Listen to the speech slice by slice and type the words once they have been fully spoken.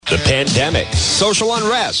the pandemic, social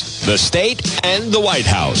unrest, the state, and the White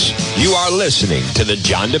House. You are listening to The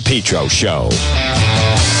John DePetro Show.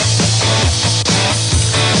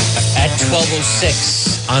 At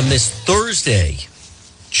 12:06 on this Thursday,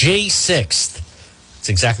 J 6th. That's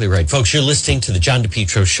exactly right. Folks, you're listening to The John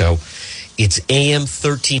DePetro Show. It's AM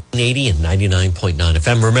 1380 and 99.9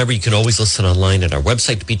 FM. Remember, you can always listen online at our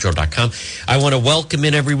website, DePetro.com. I want to welcome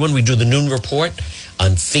in everyone. We do the noon report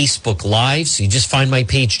on Facebook Live. So you just find my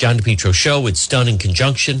page, John DePetro Show. It's done in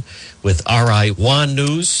conjunction with RI1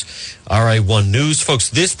 News. RI1 News. Folks,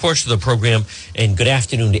 this portion of the program, and good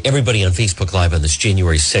afternoon to everybody on Facebook Live on this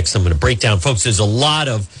January 6th. I'm going to break down. Folks, there's a lot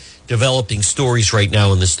of developing stories right now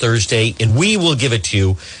on this Thursday, and we will give it to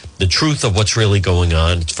you, the truth of what's really going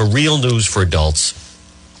on. It's for real news for adults.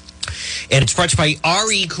 And it's brought to you by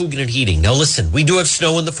RE Coogan and Heating. Now, listen, we do have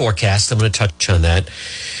snow in the forecast. I'm going to touch on that.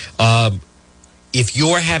 If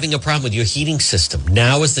you're having a problem with your heating system,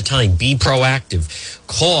 now is the time. Be proactive.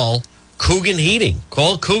 Call Coogan Heating.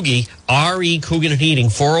 Call Coogie, RE Coogan and Heating,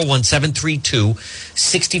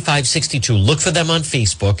 401-732-6562. Look for them on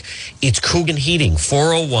Facebook. It's Coogan Heating,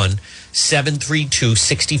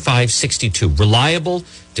 401-732-6562. Reliable,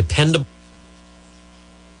 dependable,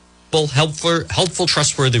 helpful,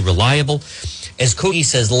 trustworthy, reliable. As Coogie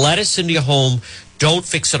says, let us into your home. Don't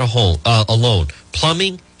fix it alone.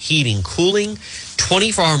 Plumbing, heating, cooling,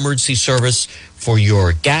 24-hour emergency service for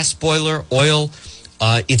your gas boiler, oil.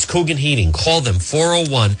 It's Coogan Heating. Call them,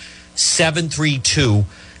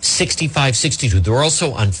 401-732-6562. They're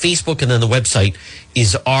also on Facebook, and then the website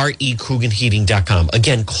is recooganheating.com.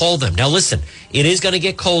 Again, call them. Now, listen, it is going to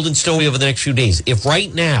get cold and snowy over the next few days. If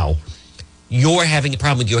right now you're having a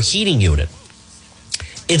problem with your heating unit,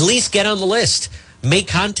 at least get on the list. Make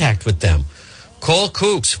contact with them. Call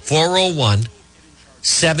Coogs,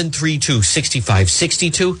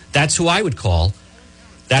 401-732-6562. That's who I would call.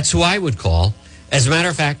 That's who I would call. As a matter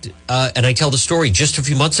of fact, and I tell the story, just a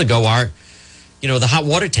few months ago, the hot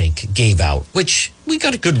water tank gave out, which we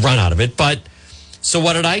got a good run out of it. But so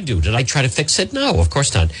what did I do? Did I try to fix it? No, of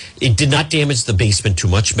course not. It did not damage the basement too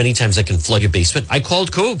much. Many times I can flood your basement. I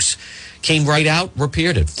called Coogs, came right out,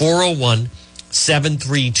 repaired it.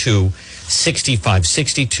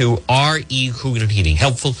 401-732-6562. RE Coogan and Heating.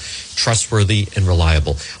 Helpful, trustworthy, and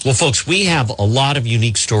reliable. Well, folks, we have a lot of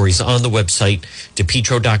unique stories on the website,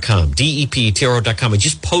 DePetro.com, DEPetro.com. I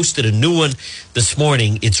just posted a new one this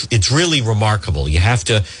morning. It's really remarkable. You have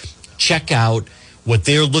to check out what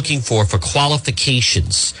they're looking for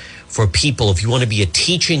qualifications for people. If you want to be a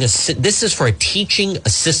teaching assistant, this is for a teaching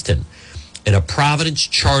assistant in a Providence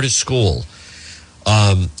charter school.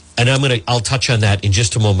 And I'll touch on that in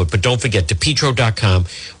just a moment. But don't forget, DePetro.com,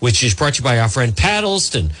 which is brought to you by our friend Pat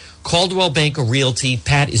Elston, Caldwell Banker Realty.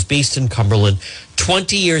 Pat is based in Cumberland,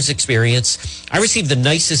 20 years experience. I received the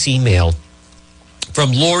nicest email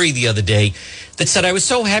from Lori the other day that said, I was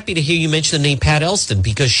so happy to hear you mention the name Pat Elston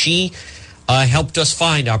because she helped us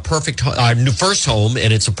find our new first home,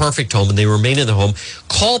 and it's a perfect home, and they remain in the home.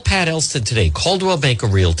 Call Pat Elston today. Caldwell Banker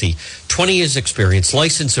Realty, 20 years experience,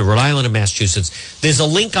 licensed in Rhode Island and Massachusetts. There's a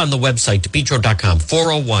link on the website, DePetro.com,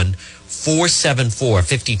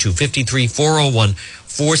 401-474-5253,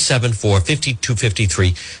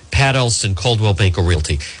 401-474-5253, Pat Elston, Caldwell Banker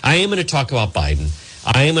Realty. I am going to talk about Biden.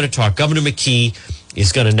 I am going to talk. Governor McKee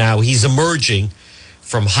is going to he's emerging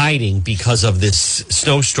from hiding because of this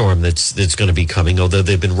snowstorm that's going to be coming, although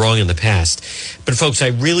they've been wrong in the past. But, folks, I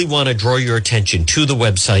really want to draw your attention to the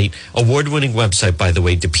website, award-winning website, by the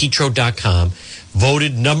way, DePetro.com,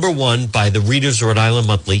 voted number one by the readers of Rhode Island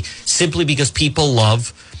Monthly, simply because people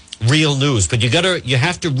love real news. But you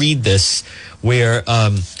have to read this, where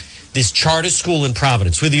this charter school in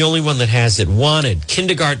Providence, we're the only one that has it, wanted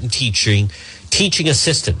kindergarten teaching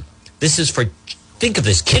assistant. This is for, think of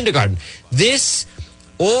this, kindergarten.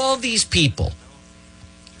 All these people,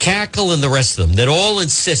 Cackle and the rest of them, that all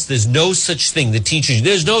insist there's no such thing, the teachers,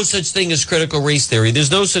 there's no such thing as critical race theory.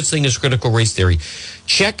 There's no such thing as critical race theory.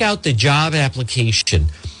 Check out the job application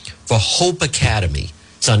for Hope Academy.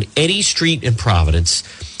 It's on Eddy Street in Providence.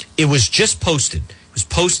 It was just posted. It was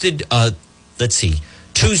posted,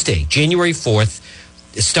 Tuesday, January 4th.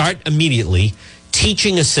 Start immediately.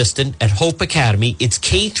 Teaching assistant at Hope Academy. It's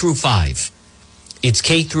K through 5. It's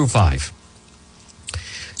K through 5.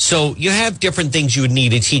 So you have different things you would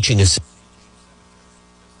need a teaching assistant,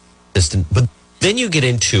 but then you get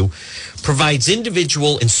into provides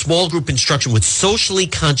individual and small group instruction with socially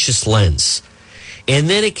conscious lens. And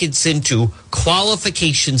then it gets into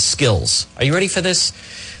qualification skills. Are you ready for this?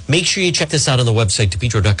 Make sure you check this out on the website,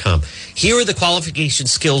 DePetro.com. Here are the qualification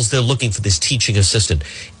skills they're looking for this teaching assistant.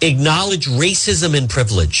 Acknowledge racism and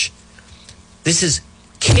privilege. This is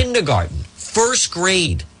kindergarten, first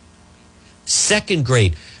grade, second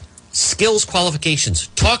grade, skills qualifications.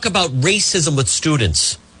 Talk about racism with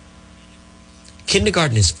students.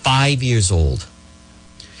 Kindergarten is 5 years old.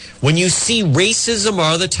 When you see racism or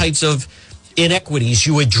other types of inequities,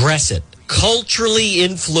 you address it. Culturally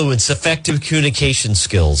influence effective communication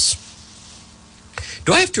skills.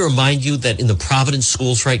 Do I have to remind you that in the Providence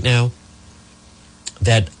schools right now,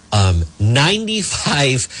 that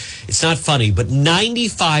 95, it's not funny, but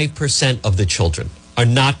 95% of the children are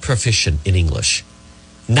not proficient in English.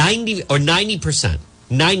 90%.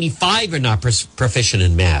 95 are not proficient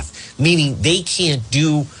in math, meaning they can't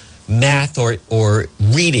do math or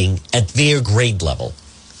reading at their grade level.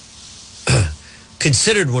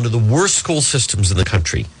 Considered one of the worst school systems in the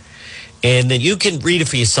country. And then you can read it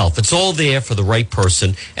for yourself. It's all there for the right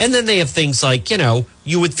person. And then they have things like,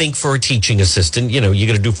 you would think for a teaching assistant, you're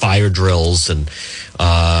going to do fire drills and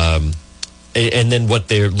then what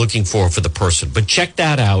they're looking for the person. But check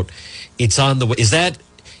that out. It's on the way.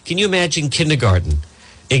 Can you imagine kindergarten?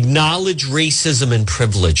 Acknowledge racism and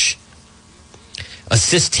privilege.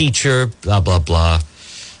 Assist teacher, blah, blah, blah.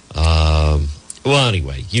 Well,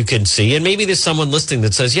 anyway, you can see. And maybe there's someone listening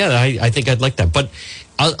that says, yeah, I think I'd like that. But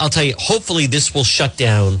I'll tell you, hopefully this will shut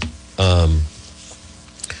down all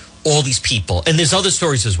these people. And there's other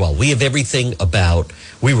stories as well. We have everything about,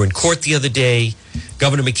 we were in court the other day.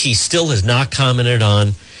 Governor McKee still has not commented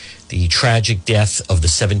on the tragic death of the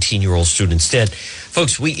 17-year-old student instead.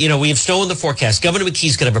 Folks, we have snow in the forecast. Governor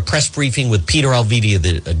McKee's going to have a press briefing with Peter Alviti of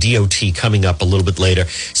the DOT coming up a little bit later.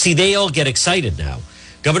 See, they all get excited now.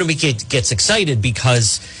 Governor McKee gets excited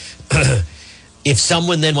because if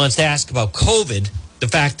someone then wants to ask about COVID, the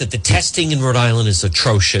fact that the testing in Rhode Island is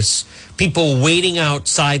atrocious, people were waiting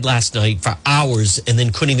outside last night for hours and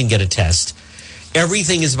then couldn't even get a test.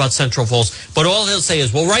 Everything is about Central Falls. But all he'll say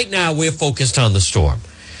is, well, right now we're focused on the storm.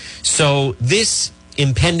 So this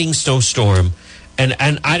impending snowstorm, and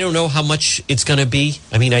I don't know how much it's going to be.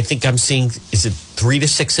 I mean, I think I'm seeing, is it 3 to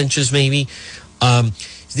 6 inches maybe?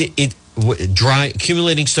 Dry,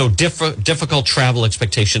 accumulating snow, difficult travel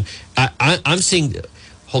expectation. I'm seeing,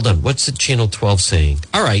 hold on, what's the Channel 12 saying?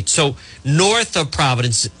 All right, so north of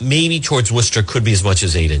Providence, maybe towards Worcester, could be as much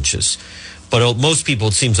as 8 inches. But most people,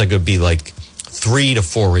 it seems like it would be like 3 to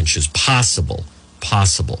 4 inches, possible.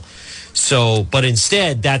 So, but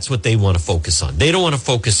instead, that's what they want to focus on. They don't want to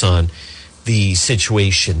focus on the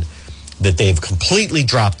situation that they've completely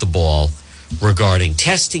dropped the ball regarding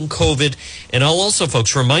testing, COVID. And I'll also,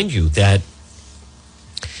 folks, remind you that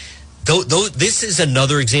though this is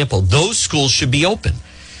another example. Those schools should be open.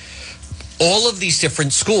 All of these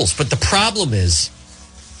different schools. But the problem is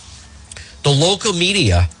the local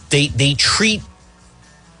media, they treat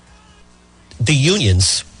the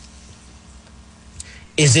unions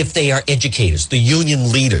as if they are educators, the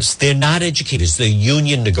union leaders. They're not educators, they're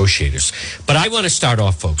union negotiators. But I want to start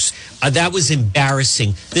off, folks. That was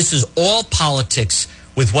embarrassing. This is all politics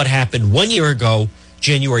with what happened 1 year ago,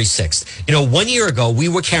 January 6th. 1 year ago, we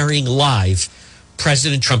were carrying live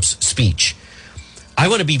President Trump's speech. I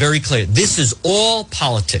want to be very clear. This is all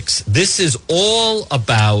politics. This is all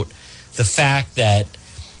about the fact that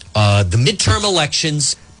the midterm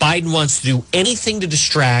elections, Biden wants to do anything to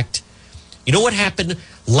distract. You know what happened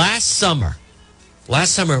last summer?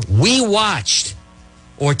 Last summer, we watched,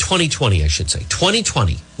 or 2020, I should say,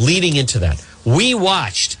 2020, leading into that, we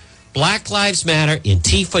watched Black Lives Matter,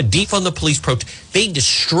 Antifa, defund the police protest. They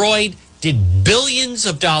did billions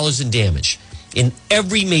of dollars in damage in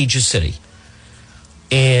every major city.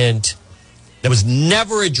 And that was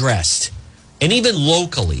never addressed. And even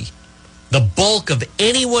locally, the bulk of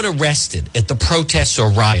anyone arrested at the protests or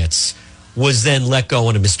riots was then let go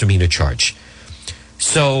on a misdemeanor charge.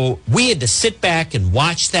 So we had to sit back and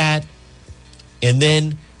watch that. And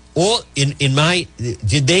then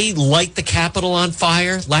did they light the Capitol on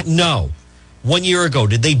fire? No. 1 year ago,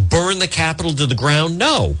 did they burn the Capitol to the ground?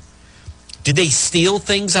 No. Did they steal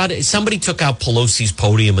things out? Somebody took out Pelosi's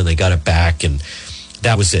podium and they got it back, and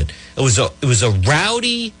that was it. It was a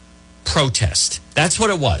rowdy protest. That's what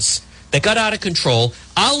it was. They got out of control.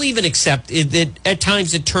 I'll even accept it. At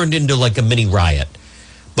times it turned into like a mini riot.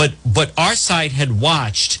 But our side had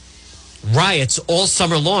watched riots all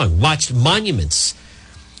summer long, watched monuments.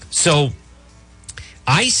 So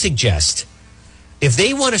I suggest if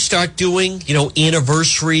they want to start doing,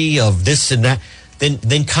 anniversary of this and that,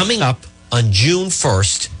 then coming up on June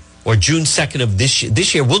 1st or June 2nd of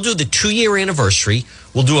this year, we'll do the 2-year anniversary.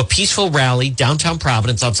 We'll do a peaceful rally downtown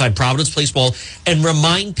Providence, outside Providence Place Mall, and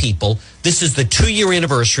remind people this is the 2-year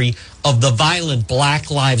anniversary of the violent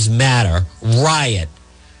Black Lives Matter riot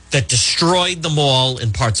that destroyed the mall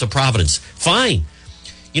and parts of Providence. Fine.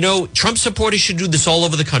 Trump supporters should do this all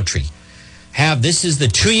over the country. This is the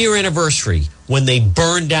 2-year anniversary when they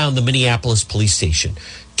burned down the Minneapolis police station.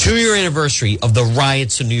 2-year anniversary of the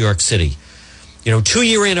riots in New York City.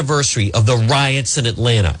 2-year anniversary of the riots in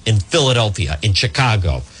Atlanta, in Philadelphia, in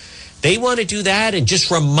Chicago. They want to do that and just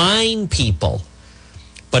remind people.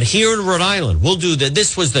 But here in Rhode Island, we'll do that.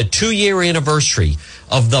 This was the 2-year anniversary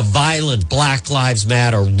of the violent Black Lives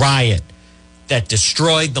Matter riot that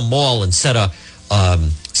destroyed the mall and set a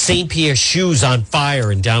St. Pierre shoes on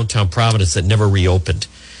fire in downtown Providence that never reopened.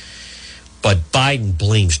 But Biden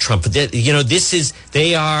blames Trump.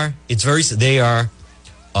 They are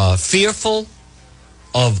fearful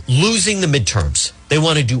of losing the midterms. They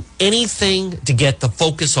want to do anything to get the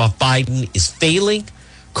focus off Biden is failing.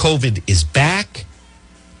 COVID is back.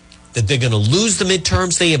 That they're going to lose the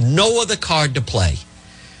midterms. They have no other card to play.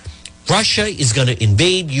 Russia is going to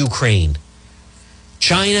invade Ukraine.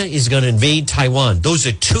 China is going to invade Taiwan. Those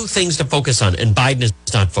are 2 things to focus on, and Biden is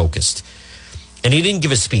not focused. And he didn't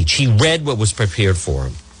give a speech. He read what was prepared for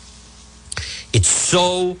him. It's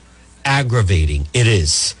so aggravating. It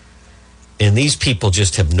is. And these people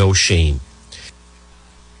just have no shame.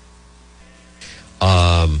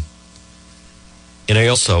 And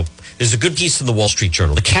there's a good piece in the Wall Street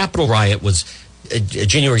Journal. The Capitol riot was,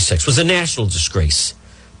 January 6th, was a national disgrace,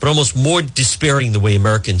 but almost more despairing the way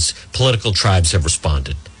Americans' political tribes have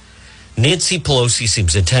responded. Nancy Pelosi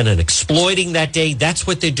seems intent on exploiting that day. That's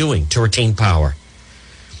what they're doing to retain power.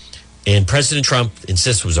 And President Trump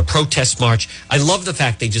insists it was a protest march. I love the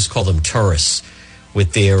fact they just call them tourists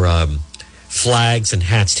with their flags and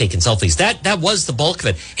hats taking selfies. That was the bulk of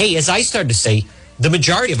it. Hey, as I started to say, the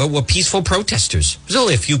majority of it were peaceful protesters. There's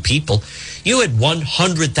only a few people. You had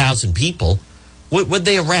 100,000 people. Would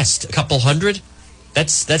they arrest? A couple hundred?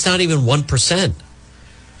 That's not even 1%.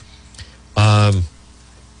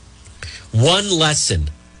 One lesson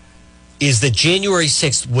is that January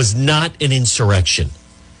 6th was not an insurrection.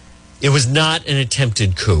 It was not an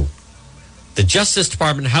attempted coup. The Justice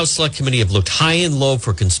Department and House Select Committee have looked high and low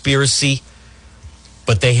for conspiracy,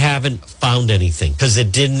 but they haven't found anything because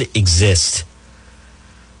it didn't exist.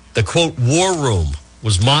 The, quote, war room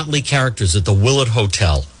was motley characters at the Willard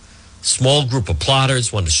Hotel. Small group of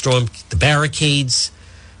plotters wanted to storm the barricades.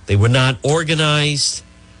 They were not organized.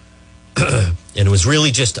 And it was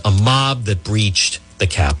really just a mob that breached the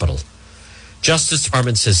Capitol. Justice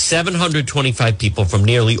Department says 725 people from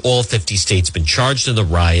nearly all 50 states been charged in the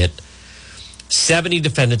riot. 70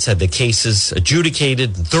 defendants had their cases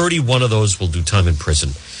adjudicated, and 31 of those will do time in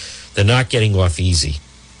prison. They're not getting off easy.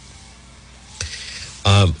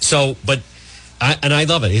 I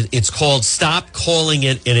love it. It's called stop calling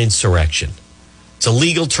it an insurrection. It's a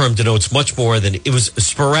legal term, denotes much more than it was a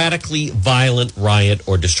sporadically violent riot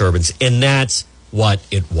or disturbance, and that's what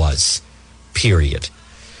it was, period.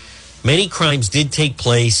 Many crimes did take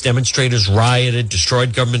place. Demonstrators rioted,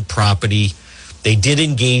 destroyed government property. They did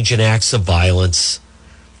engage in acts of violence.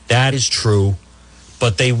 That is true.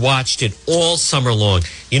 But they watched it all summer long.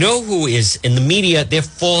 You know who is in the media? They're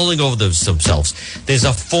falling over themselves. There's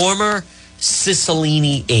a former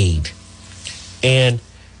Cicilline aide. And,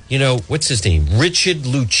 what's his name? Richard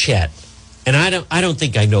Luchette. And I don't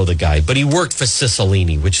think I know the guy, but he worked for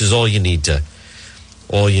Cicilline, which is all you need to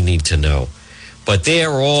know. But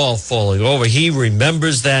they're all falling over. He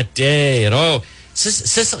remembers that day. And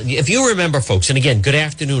if you remember, folks, and again, good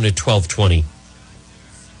afternoon at 12:20.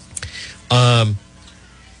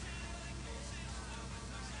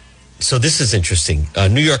 So this is interesting.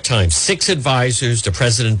 New York Times, 6 advisors to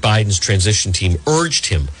President Biden's transition team urged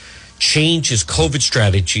him change his COVID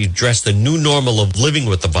strategy, address the new normal of living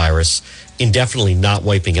with the virus, indefinitely not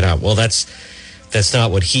wiping it out. Well, that's not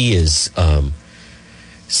what he is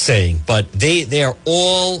saying, but they are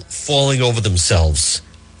all falling over themselves.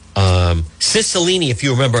 Cicilline, if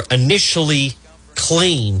you remember, initially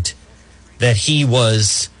claimed that he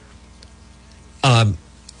was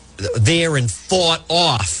there and fought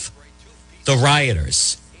off the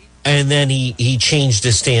rioters, and then he changed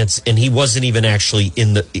his stance, and he wasn't even actually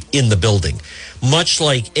in the building. Much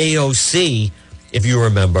like AOC, if you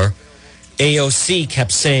remember, AOC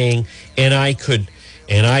kept saying, and I could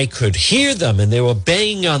hear them, and they were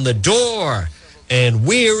banging on the door, and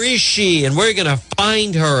where is she? And we're gonna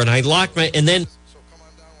find her. And I locked and then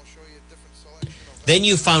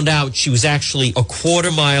you found out she was actually a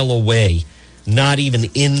quarter mile away, not even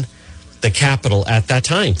in the Capitol at that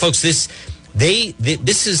time, folks. This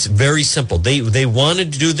is very simple. They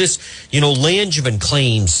wanted to do this. Langevin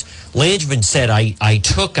claims. Langevin said, I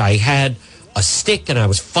had a stick and I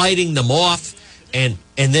was fighting them off, and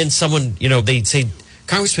then someone, they'd say,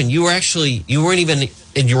 Congressman, you weren't even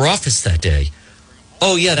in your office that day.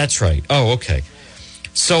 Oh, yeah, that's right. Oh, okay.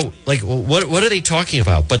 So, like, what are they talking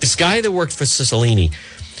about? But this guy that worked for Cicilline,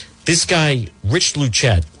 this guy, Rich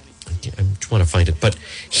Luchette, I want to find it, but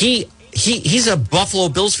he's a Buffalo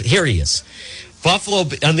Bills. Here he is. Buffalo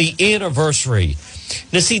on the anniversary.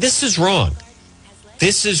 Now, see, this is wrong.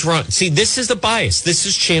 This is wrong. See, this is the bias. This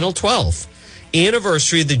is Channel 12.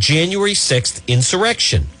 Anniversary of the January 6th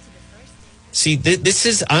insurrection. See, this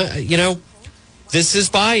is, this is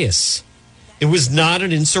bias. It was not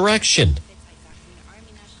an insurrection.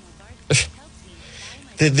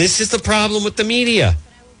 This is the problem with the media.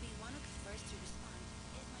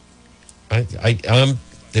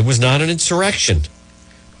 It was not an insurrection.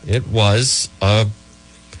 It was a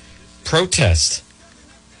protest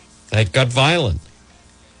that got violent.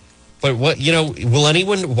 But will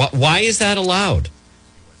anyone, why is that allowed?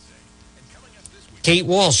 Kate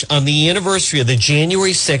Walsh, on the anniversary of the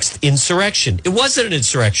January 6th insurrection. It wasn't an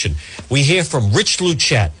insurrection. We hear from Rich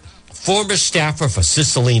Luchette, former staffer for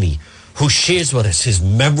Cicilline, who shares with us his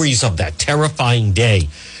memories of that terrifying day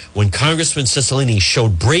when Congressman Cicilline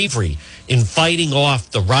showed bravery in fighting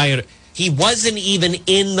off the riot. He wasn't even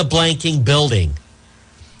in the blanking building.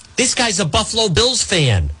 This guy's a Buffalo Bills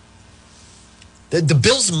fan. The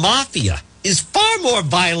Bills Mafia is far more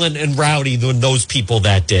violent and rowdy than those people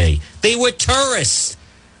that day. They were tourists.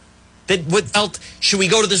 Should we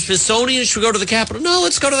go to the Smithsonian or should we go to the Capitol? No,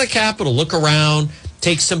 let's go to the Capitol. Look around,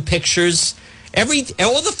 take some pictures.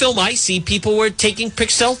 All the film I see, people were taking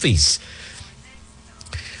selfies.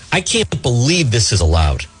 I can't believe this is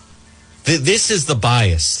allowed. This is the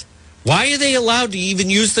bias. Why are they allowed to even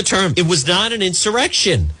use the term? It was not an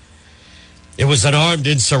insurrection. It was an armed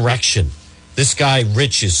insurrection. This guy,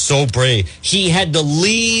 Rich, is so brave. He had to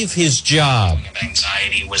leave his job.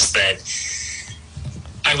 Anxiety was that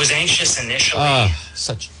I was anxious initially.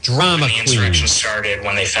 Such drama when the insurrection started,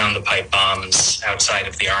 when they found the pipe bombs outside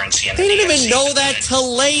of the RNC. And they didn't even know that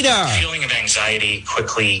till later. The feeling of anxiety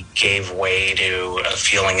quickly gave way to a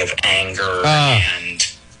feeling of anger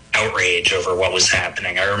and outrage over what was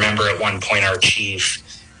happening. I remember at one point our chief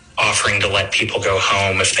offering to let people go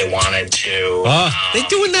home if they wanted to. They're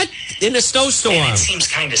doing that in a snowstorm. And it seems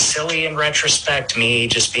kind of silly in retrospect, me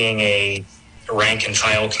just being a rank and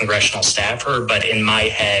file congressional staffer, but in my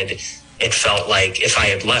head, it felt like if I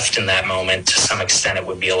had left in that moment, to some extent, it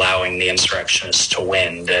would be allowing the insurrectionists to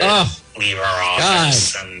win, to leave our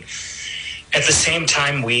office. God. And at the same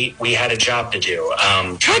time, we had a job to do.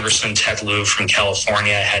 Congressman Ted Lieu from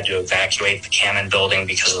California had to evacuate the Cannon building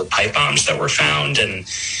because of the pipe bombs that were found, and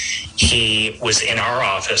he was in our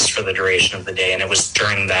office for the duration of the day, and it was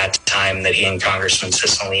during that time that he and Congressman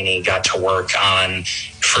Cicilline got to work on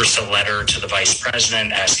first a letter to the vice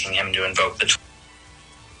president asking him to invoke the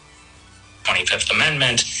 25th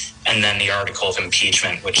Amendment, and then the article of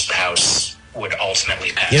impeachment, which the House would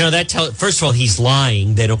ultimately pass. First of all, he's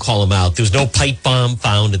lying. They don't call him out. There was no pipe bomb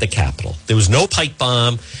found at the Capitol. There was no pipe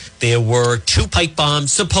bomb. There were 2 pipe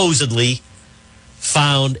bombs supposedly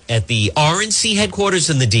found at the RNC headquarters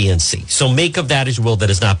and the DNC. So make of that as you will. That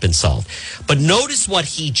has not been solved. But notice what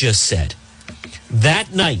he just said.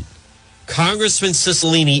 That night, Congressman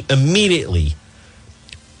Cicilline immediately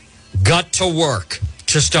got to work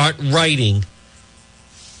to start writing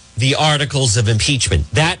the articles of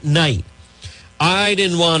impeachment. That night, I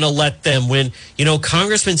didn't want to let them win.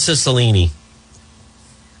 Congressman Cicilline.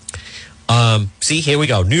 See, here we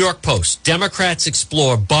go. New York Post. Democrats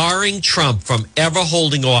explore barring Trump from ever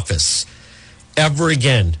holding office ever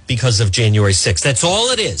again because of January 6th. That's all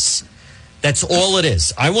it is. That's all it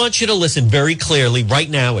is. I want you to listen very clearly right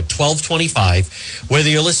now at 1225, whether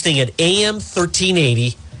you're listening at AM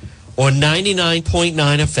 1380 or 99.9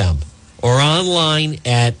 FM or online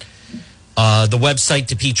at the website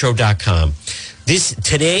DePetro.com.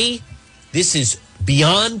 This is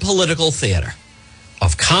beyond political theater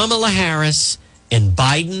of Kamala Harris and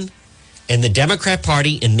Biden and the Democrat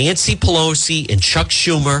Party and Nancy Pelosi and Chuck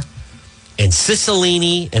Schumer and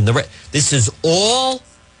Cicilline and this is all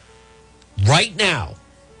right now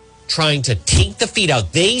trying to take the feet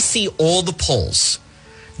out. They see all the polls.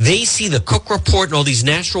 They see the Cook Report and all these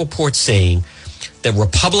national reports saying that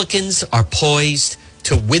Republicans are poised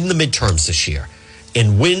to win the midterms this year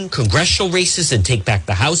and win congressional races and take back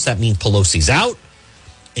the House. That means Pelosi's out.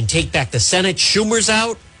 And take back the Senate. Schumer's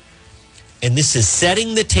out. And this is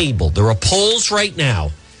setting the table. There are polls right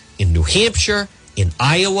now in New Hampshire, in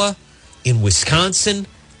Iowa, in Wisconsin,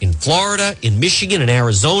 in Florida, in Michigan, in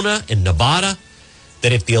Arizona, in Nevada,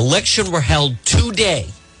 that if the election were held today,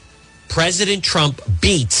 President Trump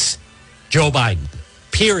beats Joe Biden.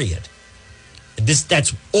 Period. And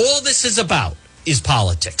that's all this is about, is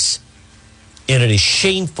politics. And it is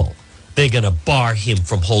shameful They're going to bar him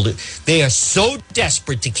from holding. They are so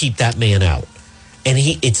desperate to keep that man out. And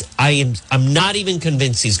I'm not even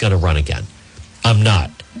convinced he's going to run again. I'm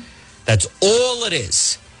not. That's all it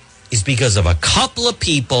is because of a couple of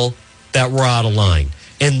people that were out of line.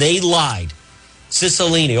 And they lied.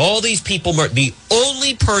 Cicilline, all these people, the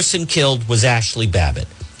only person killed was Ashley Babbitt.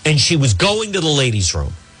 And she was going to the ladies'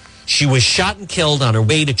 room. She was shot and killed on her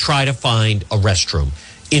way to try to find a restroom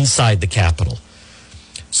inside the Capitol.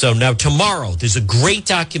 So now tomorrow, there's a great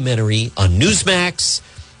documentary on Newsmax.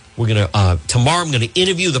 Tomorrow I'm going to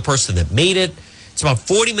interview the person that made it. It's about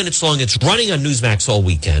 40 minutes long. It's running on Newsmax all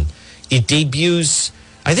weekend. It debuts,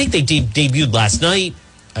 I think they debuted last night.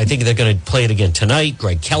 I think they're going to play it again tonight.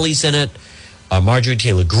 Greg Kelly's in it. Marjorie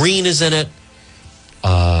Taylor Greene is in it.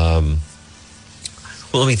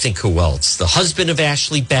 Let me think who else. The husband of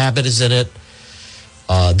Ashley Babbitt is in it.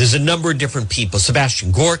 There's a number of different people.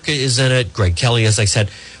 Sebastian Gorka is in it. Greg Kelly, as I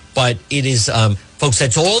said. But it is, folks,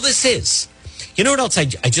 that's all this is. You know what else I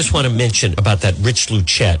just want to mention about that Rich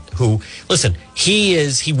Luchette, who, listen,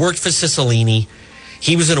 he worked for Cicilline.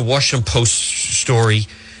 He was in a Washington Post story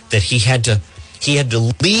that he had to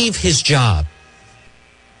leave his job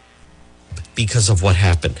because of what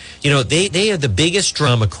happened. You know, they are the biggest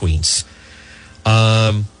drama queens.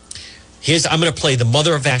 I'm going to play the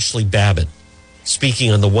mother of Ashley Babbitt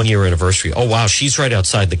speaking on the 1-year anniversary. Oh, wow, she's right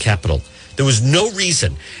outside the Capitol. There was no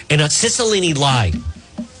reason. And Cicilline lied.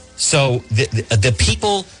 So the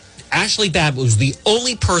people, Ashley Babbitt was the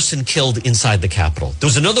only person killed inside the Capitol. There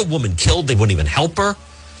was another woman killed. They wouldn't even help her.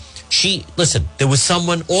 There was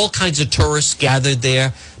someone, all kinds of tourists gathered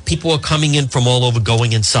there. People were coming in from all over,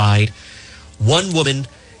 going inside. One woman,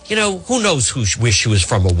 you know, who knows where she was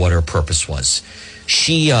from or what her purpose was.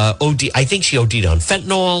 I think she OD'd on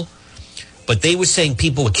fentanyl, but they were saying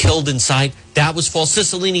people were killed inside. That was false.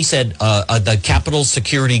 Cicilline said the Capitol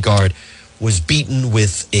security guard was beaten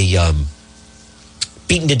to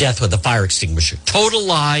death with a fire extinguisher. Total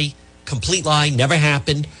lie, complete lie, never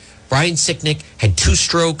happened. Brian Sicknick had 2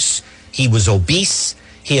 strokes. He was obese.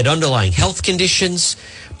 He had underlying health conditions.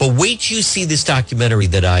 But wait till you see this documentary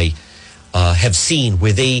that I have seen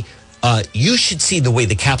where you should see the way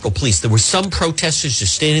the Capitol Police, there were some protesters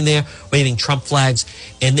just standing there waving Trump flags,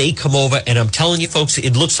 and they come over, and I'm telling you folks,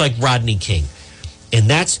 it looks like Rodney King. And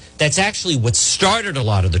that's actually what started a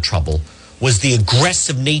lot of the trouble, was the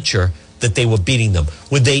aggressive nature that they were beating them.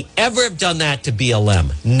 Would they ever have done that to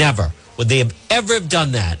BLM? Never. Would they have ever have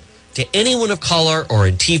done that to anyone of color or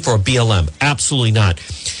Antifa or BLM? Absolutely not.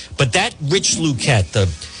 But that Rich Luchette,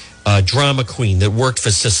 the drama queen that worked for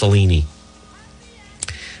Cicilline,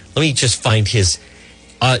 let me just find his,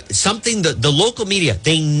 the local media,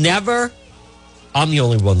 they never, I'm the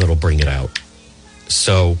only one that'll bring it out.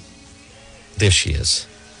 So there she is.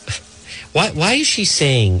 Why is she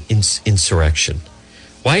saying insurrection?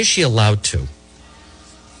 Why is she allowed to?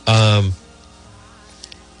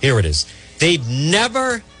 Here it is. They've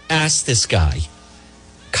never asked this guy,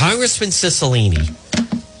 Congressman Cicilline,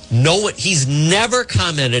 he's never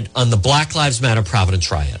commented on the Black Lives Matter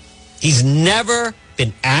Providence riot. He's never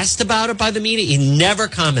been asked about it by the media. He never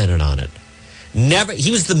commented on it. Never. He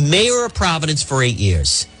was the mayor of Providence for 8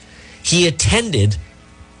 years. He attended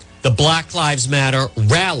the Black Lives Matter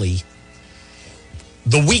rally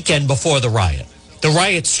the weekend before the riot. The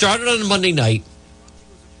riot started on a Monday night,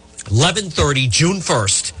 11:30, June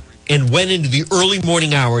 1st, and went into the early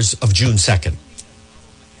morning hours of June 2nd.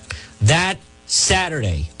 That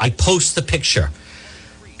Saturday, I post the picture.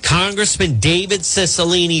 Congressman David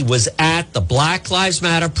Cicilline was at the Black Lives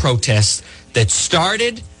Matter protest that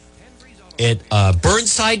started at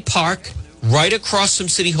Burnside Park, right across from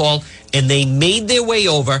City Hall, and they made their way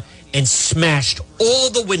over and smashed all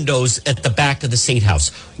the windows at the back of the State House.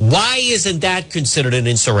 Why isn't that considered an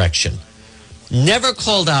insurrection? Never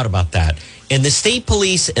called out about that. And the state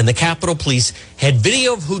police and the Capitol Police had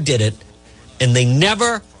video of who did it, and they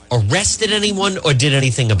never arrested anyone or did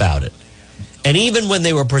anything about it. And even when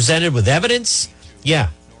they were presented with evidence,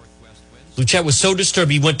 Luchette was so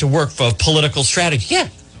disturbed he went to work for political strategy. Yeah,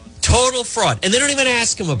 total fraud. And they don't even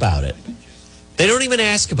ask him about it. They don't even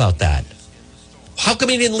ask about that. How come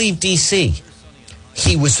he didn't leave D.C.?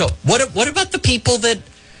 He was so... What about the people that...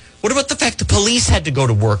 What about the fact the police had to go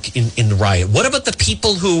to work in the riot? What about the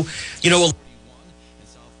people who, a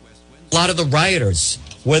lot of the rioters,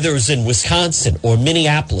 whether it was in Wisconsin or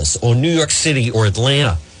Minneapolis or New York City or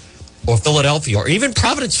Atlanta or Philadelphia or even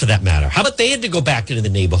Providence for that matter, how about they had to go back into the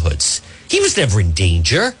neighborhoods? He was never in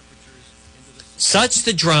danger. Such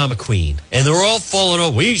the drama queen. And they're all falling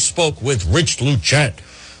over. We spoke with Rich Luchette,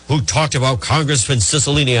 who talked about Congressman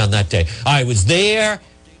Cicilline on that day. I was there.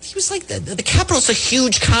 he was like, the Capitol's a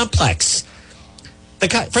huge complex.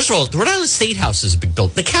 First of all, the Rhode Island State House is big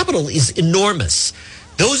built. The Capitol is enormous.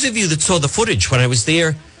 Those of you that saw the footage when I was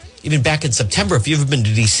there, even back in September, if you've ever been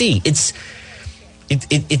to D.C., it's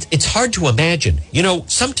hard to imagine. You know,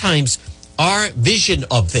 sometimes our vision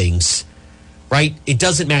of things, right, it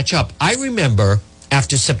doesn't match up. I remember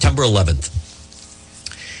after September 11th,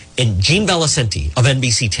 and Gene Belicenti of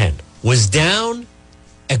NBC 10 was down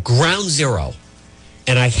at Ground Zero,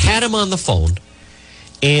 and I had him on the phone,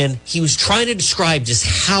 and he was trying to describe just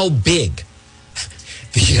how big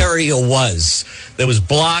the area was that was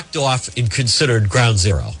blocked off and considered Ground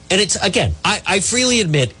Zero. And it's, again, I freely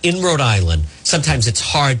admit, in Rhode Island, sometimes it's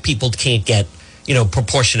hard. People can't get,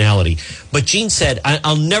 proportionality. But Gene said,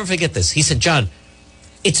 I'll never forget this. He said, John,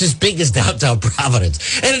 it's as big as downtown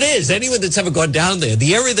Providence. And it is. Anyone that's ever gone down there,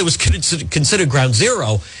 the area that was considered Ground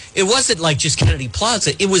Zero, it wasn't like just Kennedy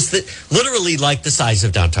Plaza. It was literally like the size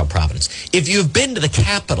of downtown Providence. If you've been to the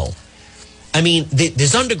Capitol, I mean,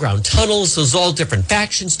 there's underground tunnels. There's all different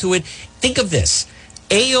factions to it. Think of this.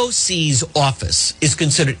 AOC's office is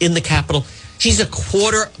considered in the Capitol. She's a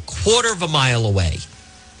quarter of a mile away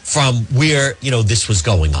from where, this was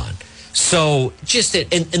going on. So just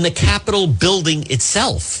in the Capitol building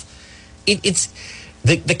itself, it's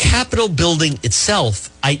the Capitol building itself,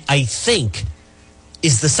 I think,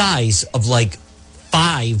 is the size of like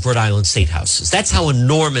 5 Rhode Island state houses. That's how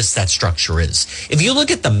enormous that structure is. If you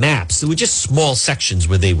look at the maps, there were just small sections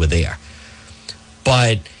where they were there.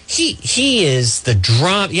 But he is the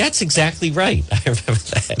drum. Yeah, that's exactly right. I remember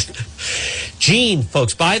that. Gene,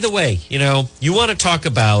 folks, by the way, you want to talk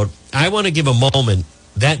about, I want to give a moment.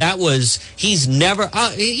 That was, he's never,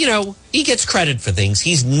 he gets credit for things.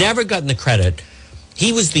 He's never gotten the credit.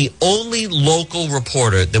 He was the only local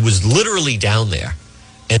reporter that was literally down there.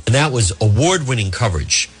 And that was award-winning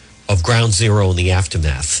coverage of Ground Zero in the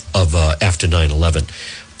aftermath of after 9/11.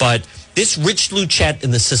 But this Rich Luchette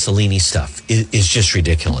and the Cicilline stuff is just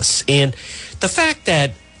ridiculous. And the fact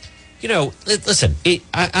that, listen,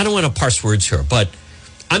 I don't want to parse words here, but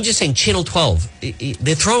I'm just saying Channel 12,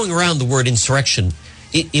 they're throwing around the word insurrection.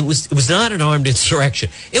 It was not an armed insurrection.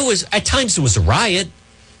 It was, at times it was a riot.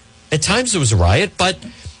 At times it was a riot. But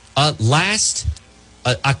last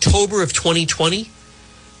October of 2020,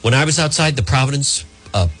 when I was outside the Providence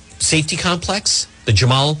Safety Complex, the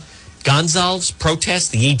Jamal Gonzalez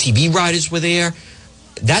protest, the ATV riders were there.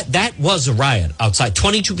 That was a riot outside.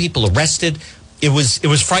 22 people arrested. It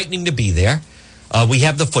was frightening to be there. We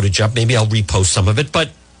have the footage up. Maybe I'll repost some of it. But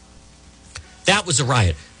that was a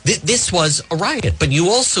riot. This was a riot. But you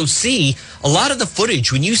also see a lot of the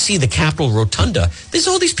footage when you see the Capitol Rotunda. There's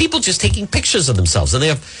all these people just taking pictures of themselves. And they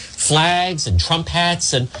have flags and Trump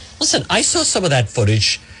hats. And listen, I saw some of that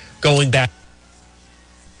footage going back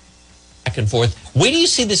and forth. Wait till you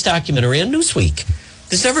see this documentary on Newsweek.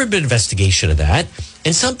 There's never been an investigation of that.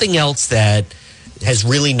 And something else that has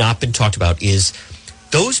really not been talked about is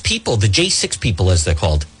those people, the J6 people as they're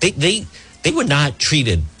called, they were not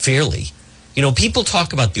treated fairly. People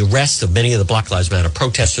talk about the arrest of many of the Black Lives Matter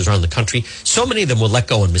protesters around the country. So many of them were let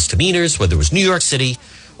go on misdemeanors, whether it was New York City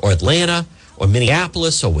or Atlanta or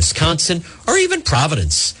Minneapolis or Wisconsin or even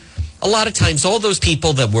Providence. A lot of times, all those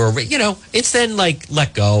people that were, it's then like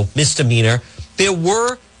let go, misdemeanor. There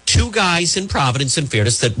were 2 guys in Providence, in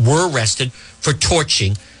fairness, that were arrested for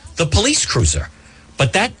torching the police cruiser.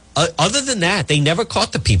 But that, other than that, they never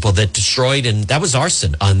caught the people that destroyed, and that was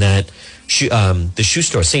arson on that, the shoe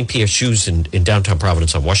store, St. Pierre Shoes in downtown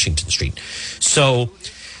Providence on Washington Street. So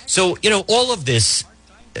all of this,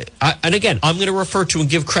 and again, I'm going to refer to and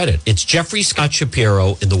give credit. It's Jeffrey Scott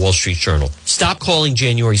Shapiro in the Wall Street Journal. Stop calling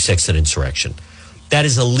January 6th an insurrection. That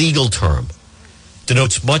is a legal term.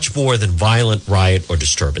 Denotes much more than violent riot or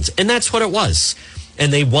disturbance. And that's what it was.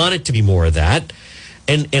 And they want it to be more of that.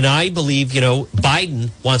 And I believe, Biden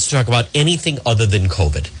wants to talk about anything other than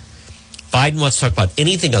COVID. Biden wants to talk about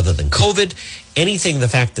anything other than COVID, anything, the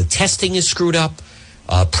fact that testing is screwed up,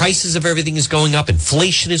 prices of everything is going up,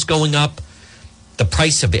 inflation is going up, the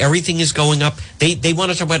price of everything is going up. They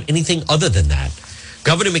want to talk about anything other than that.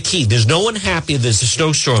 Governor McKee, there's no one happier there's a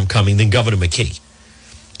snowstorm coming than Governor McKee.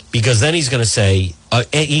 Because then he's going to say,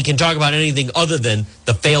 he can talk about anything other than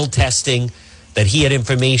the failed testing, that he had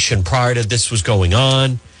information prior to this was going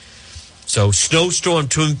on. So snowstorm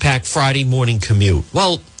to impact Friday morning commute.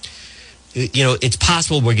 Well, it's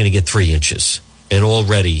possible we're going to get 3 inches. And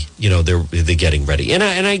already, they're getting ready. And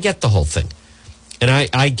I get the whole thing. And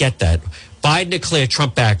I get that. Biden declared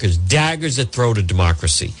Trump backers daggers that throw to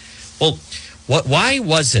democracy. Well, why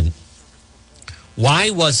wasn't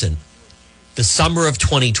the summer of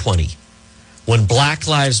 2020 when Black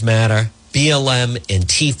Lives Matter BLM,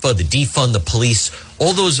 Antifa, the defund the police,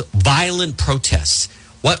 all those violent protests.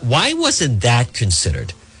 Why wasn't that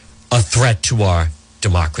considered a threat to our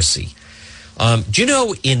democracy? Do you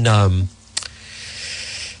know in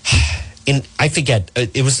I forget,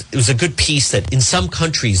 it was a good piece that in some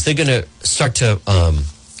countries they're going to start to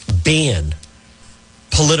ban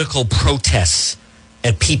political protests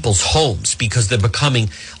at people's homes because they're becoming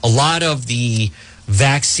a lot of the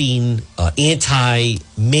vaccine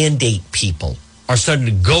anti-mandate people are starting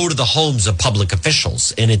to go to the homes of public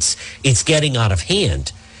officials, and it's getting out of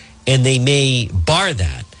hand, and they may bar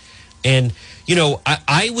that. And you know,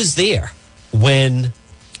 I was there when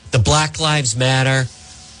the Black Lives Matter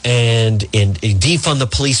and defund the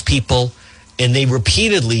police people, and they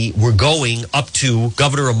repeatedly were going up to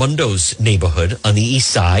Governor Raimondo's neighborhood on the east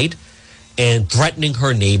side and threatening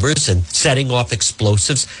her neighbors and setting off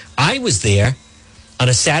explosives. I was there on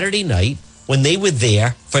a Saturday night when they were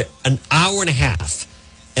there for an hour and a half,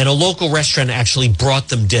 and a local restaurant actually brought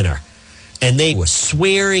them dinner, and they were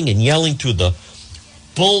swearing and yelling through the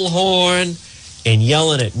bullhorn and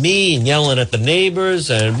yelling at me and yelling at the neighbors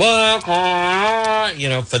and you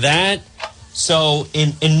know, for that. So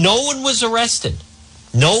and no one was arrested.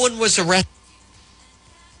 No one was arrested.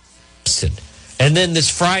 And then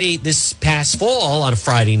this past fall on a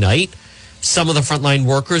Friday night, some of the frontline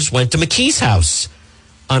workers went to McKee's house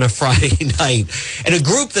on a Friday night, and a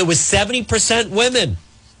group that was 70% women,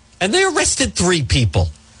 and they arrested 3 people.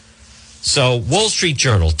 So Wall Street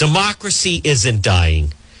Journal, democracy isn't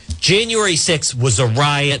dying. January 6th was a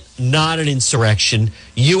riot, not an insurrection.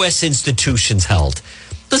 U.S. institutions held.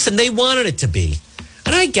 Listen, they wanted it to be.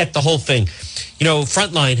 And I get the whole thing. You know,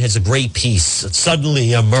 Frontline has a great piece. It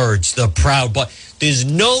suddenly emerged, the proud boy. There's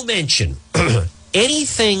no mention,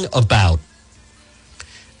 anything about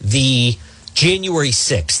the January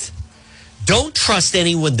 6th. Don't trust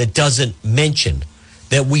anyone that doesn't mention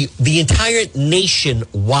that the entire nation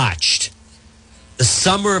watched the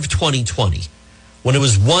summer of 2020 when it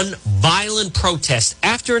was one violent protest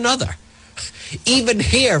after another. Even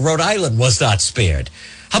here, Rhode Island was not spared.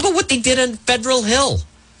 How about what they did on Federal Hill?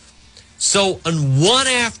 So on one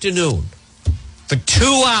afternoon, for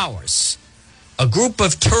 2 hours, a group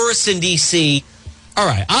of tourists in D.C., all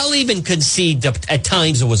right, I'll even concede that at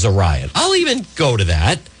times it was a riot. I'll even go to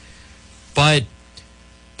that. But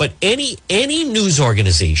any news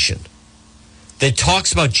organization that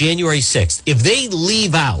talks about January 6th, if they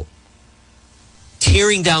leave out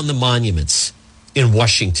tearing down the monuments in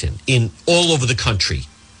Washington, in all over the country,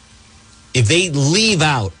 if they leave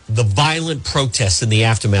out the violent protests in the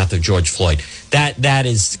aftermath of George Floyd, that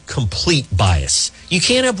is complete bias. You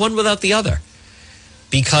can't have one without the other.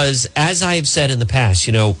 Because as I have said in the past,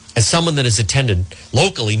 you know, as someone that has attended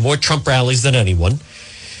locally more Trump rallies than anyone,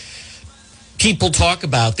 people talk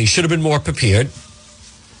about they should have been more prepared.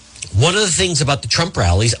 One of the things about the Trump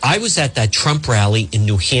rallies, I was at that Trump rally in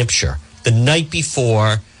New Hampshire the night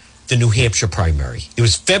before the New Hampshire primary. It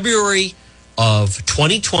was February of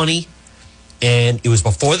 2020, and it was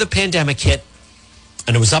before the pandemic hit,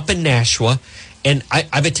 and it was up in Nashua. And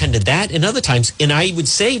I've attended that and other times, and I would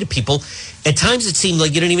say to people, at times it seemed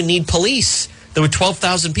like you didn't even need police. There were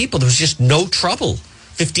 12,000 people. There was just no trouble.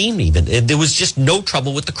 15 even. There was just no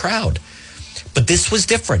trouble with the crowd. But this was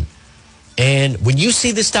different. And when you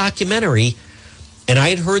see this documentary, and I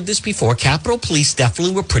had heard this before, Capitol Police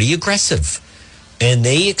definitely were pretty aggressive. And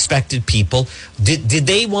they expected people. Did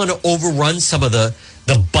they want to overrun some of the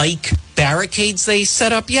bike barricades they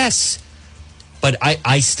set up? Yes. But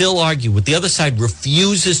I still argue what the other side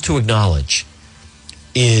refuses to acknowledge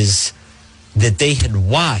is that they had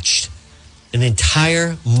watched an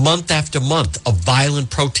entire month after month of violent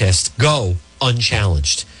protests go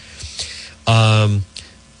unchallenged.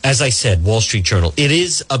 As I said, Wall Street Journal, it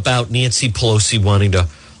is about Nancy Pelosi wanting to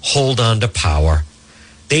hold on to power.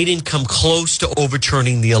 They didn't come close to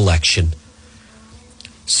overturning the election.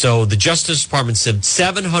 So the Justice Department said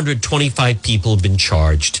 725 people have been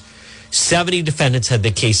charged. 70 defendants had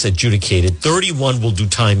their case adjudicated. 31 will do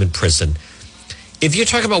time in prison. If you're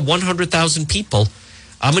talking about 100,000 people,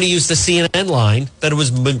 I'm going to use the CNN line that it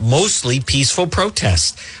was mostly peaceful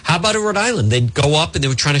protests. How about in Rhode Island? They'd go up and they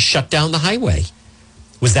were trying to shut down the highway.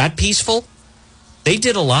 Was that peaceful? They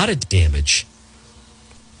did a lot of damage.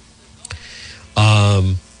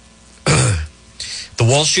 The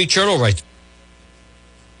Wall Street Journal writes,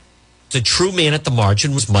 the true man at the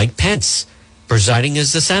margin was Mike Pence, presiding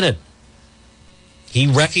as the Senate. He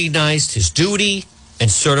recognized his duty and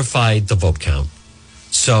certified the vote count.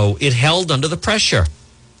 So it held under the pressure.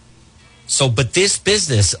 So, but this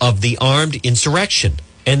business of the armed insurrection,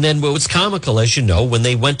 and then what was comical, as you know, when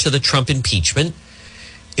they went to the Trump impeachment,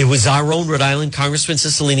 It was our own Rhode Island Congressman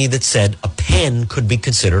Cicilline that said a pen could be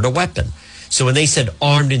considered a weapon. So when they said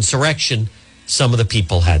armed insurrection, some of the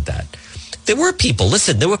people had that. There were people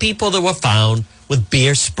that were found with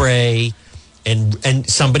beer spray and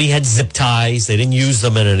somebody had zip ties. They didn't use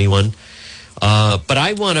them on anyone. But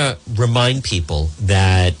I want to remind people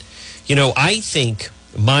that, I think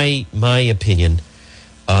my opinion,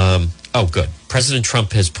 good. President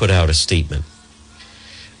Trump has put out a statement.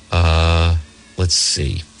 Let's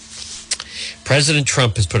see. President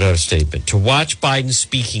Trump has put out a statement. To watch Biden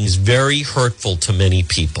speaking is very hurtful to many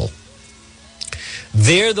people.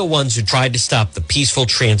 They're the ones who tried to stop the peaceful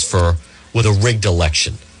transfer with a rigged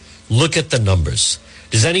election. Look at the numbers.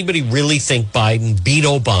 Does anybody really think Biden beat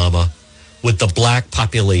Obama with the black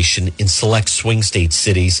population in select swing state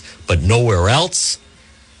cities, but nowhere else?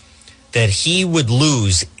 That he would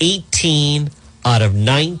lose 18 out of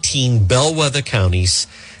 19 bellwether counties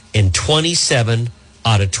and 27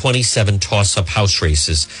 out of 27 toss-up House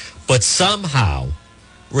races, but somehow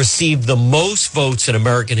received the most votes in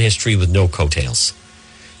American history with no coattails.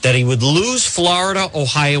 That he would lose Florida,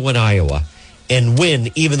 Ohio, and Iowa and win,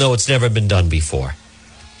 even though it's never been done before.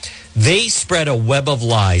 They spread a web of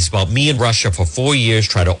lies about me and Russia for 4 years,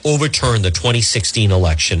 try to overturn the 2016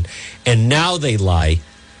 election, and now they lie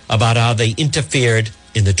about how they interfered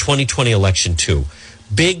in the 2020 election too.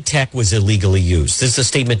 Big tech was illegally used. This is a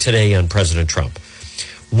statement today on President Trump.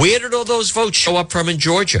 Where did all those votes show up from in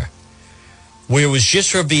Georgia? Where it was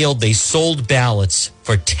just revealed they sold ballots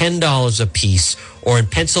for $10 a piece, or in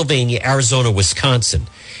Pennsylvania, Arizona, Wisconsin.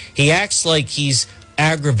 He acts like he's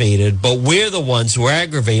aggravated, but we're the ones who are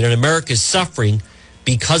aggravated, and America's suffering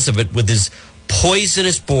because of it with his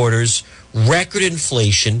poisonous borders, record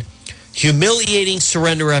inflation, humiliating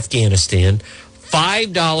surrender of Afghanistan,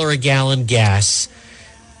 $5 a gallon gas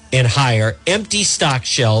and higher, empty stock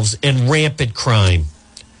shelves, and rampant crime.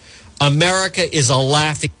 America is a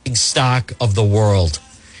laughing stock of the world.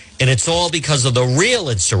 And it's all because of the real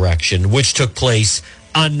insurrection, which took place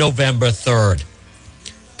on November 3rd.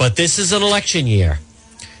 But this is an election year.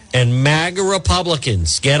 And MAGA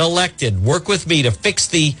Republicans get elected. Work with me to fix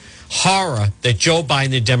the horror that Joe Biden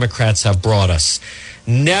and the Democrats have brought us.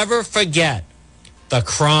 Never forget the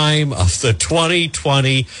crime of the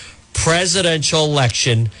 2020 presidential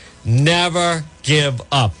election. Never give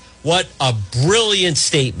up. What a brilliant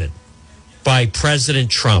statement by President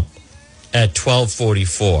Trump at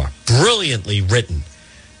 12:44. Brilliantly written.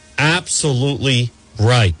 Absolutely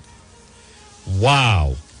right.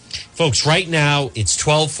 Wow. Folks, right now it's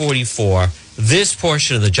 12:44. This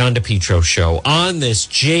portion of the John DePetro Show on this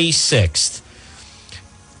J6th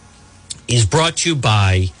is brought to you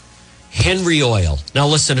by Henry Oil. Now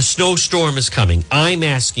listen, a snowstorm is coming. I'm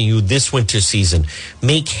asking you this winter season,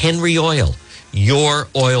 make Henry Oil your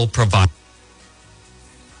oil provider.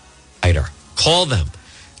 Call them.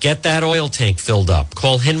 Get that oil tank filled up.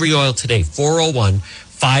 Call Henry Oil today,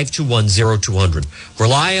 401-521-0200.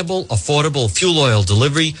 Reliable, affordable fuel oil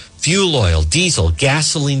delivery, fuel oil, diesel,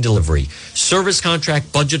 gasoline delivery, service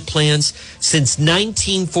contract, budget plans. Since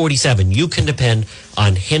 1947, you can depend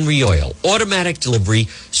on Henry Oil. Automatic delivery,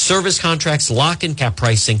 service contracts, lock and cap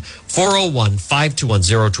pricing,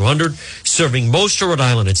 401-521-0200. Serving most of Rhode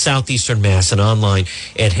Island and southeastern Mass and online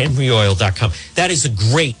at henryoil.com. That is a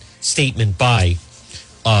great statement by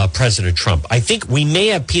President Trump. I think we may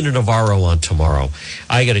have Peter Navarro on tomorrow.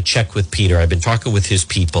 I got to check with Peter. I've been talking with his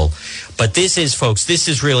people. But this is, folks, this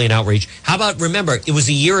is really an outrage. How about, remember, it was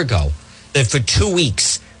a year ago that for 2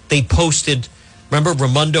 weeks they posted, remember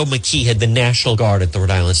Raimondo McKee had the National Guard at the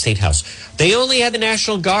Rhode Island State House. They only had the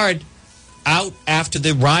National Guard out after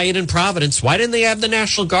the riot in Providence. Why didn't they have the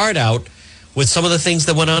National Guard out with some of the things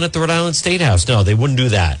that went on at the Rhode Island State House? No, they wouldn't do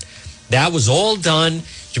that. That was all done.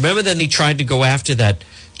 Do you remember then they tried to go after that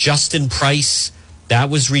Justin Price? That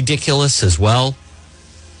was ridiculous as well.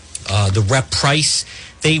 The Rep Price,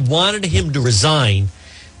 they wanted him to resign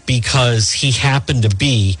because he happened to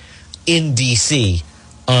be in D.C.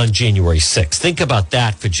 on January 6th. Think about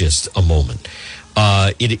that for just a moment.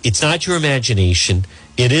 It's not your imagination.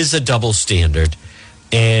 It is a double standard.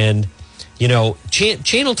 And, you know,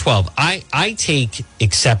 Channel 12, I take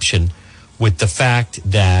exception with the fact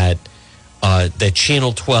that that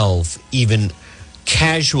Channel 12 even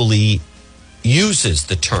casually uses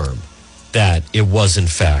the term that it was, in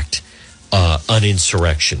fact, an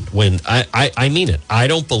insurrection. When I mean it. I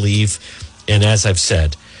don't believe, and as I've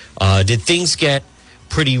said, did things get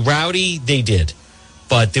pretty rowdy? They did.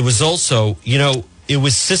 But there was also, you know, it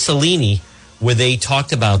was Cicilline where they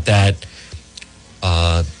talked about that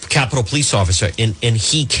Capitol Police officer, and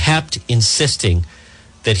he kept insisting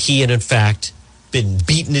that he had, in fact, been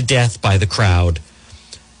beaten to death by the crowd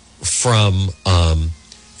from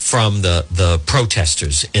the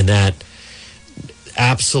protesters, and that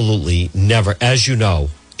absolutely never, as you know,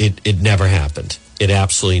 it never happened. It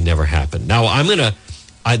absolutely never happened. Now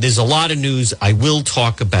there's a lot of news. I will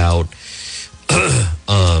talk about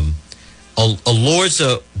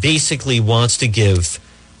Alorza basically wants to give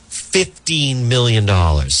 $15 million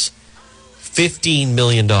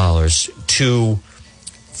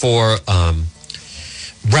for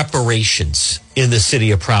reparations in the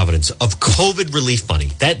city of Providence of COVID relief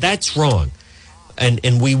money. That's wrong.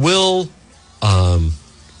 And we will, I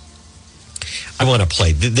want to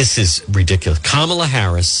play. This is ridiculous. Kamala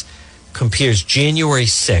Harris compares January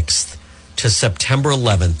 6th to September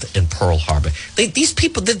 11th in Pearl Harbor. These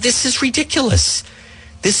people, this is ridiculous.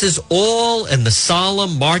 This is all, and the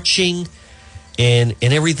solemn marching and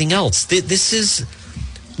everything else. This is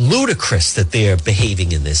ludicrous that they're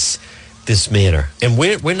behaving in this manner, and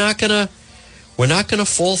we're not gonna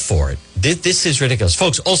fall for it. This is ridiculous,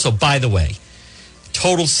 folks. Also, by the way,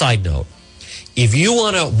 total side note: if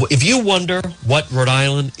you wonder what Rhode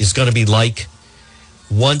Island is going to be like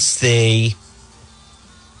once they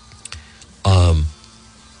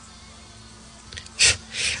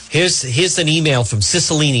here's an email from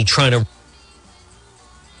Cicilline trying to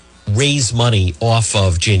raise money off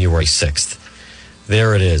of January 6th.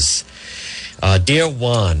 There it is. Dear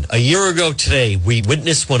Juan, a year ago today, we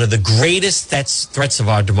witnessed one of the greatest threats of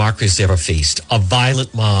our democracy ever faced. A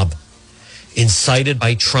violent mob incited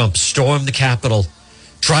by Trump stormed the Capitol,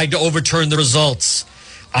 tried to overturn the results.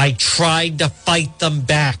 I tried to fight them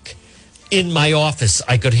back. In my office,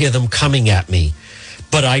 I could hear them coming at me,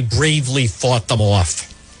 but I bravely fought them off.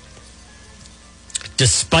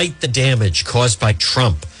 Despite the damage caused by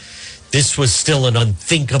Trump, this was still an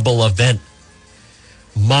unthinkable event.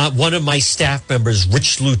 One of my staff members,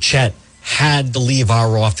 Rich Luchette, had to leave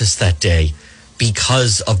our office that day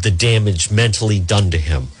because of the damage mentally done to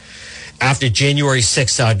him. After January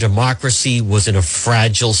 6th, our democracy was in a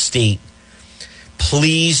fragile state.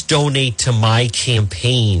 Please donate to my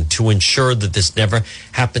campaign to ensure that this never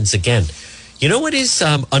happens again. You know what is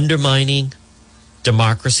undermining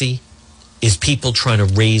democracy? Is people trying to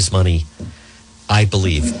raise money, I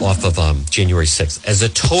believe, off of January 6th. As a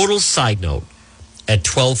total side note, at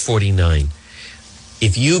 12:49,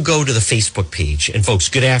 if you go to the Facebook page, and folks,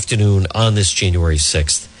 good afternoon on this January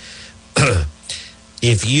 6th.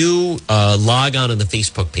 If you log on the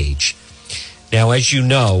Facebook page, now, as you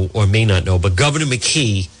know, or may not know, but Governor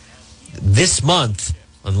McKee, this month,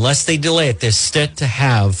 unless they delay it, they're set to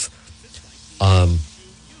have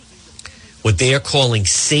what they are calling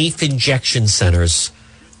safe injection centers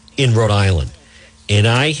in Rhode Island. And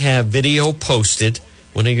I have video posted,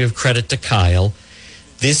 when I give credit to Kyle.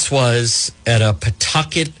 This was at a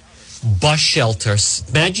Pawtucket bus shelter.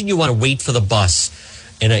 Imagine you want to wait for the bus,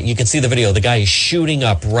 and you can see the video. The guy is shooting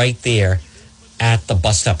up right there at the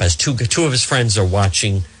bus stop as two of his friends are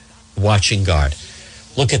watching guard.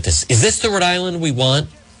 Look at this. Is this the Rhode Island we want?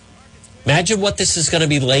 Imagine what this is going to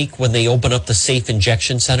be like when they open up the safe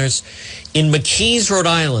injection centers. In McKees, Rhode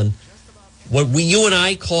Island, what you and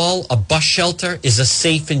I call a bus shelter is a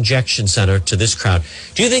safe injection center to this crowd.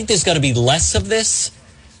 Do you think there's going to be less of this?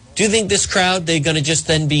 Do you think this crowd, they're going to just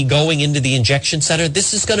then be going into the injection center?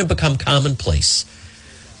 This is going to become commonplace.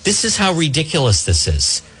 This is how ridiculous this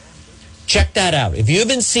is. Check that out. If you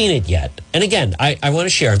haven't seen it yet, and again, I want to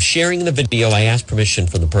share. I'm sharing the video. I asked permission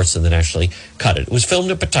from the person that actually cut it. It was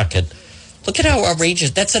filmed in Pawtucket. Look at how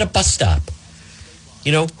outrageous. That's at a bus stop.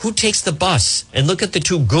 You know, who takes the bus? And look at the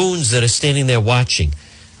two goons that are standing there watching.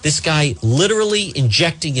 This guy literally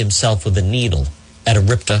injecting himself with a needle at a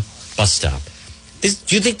RIPTA bus stop.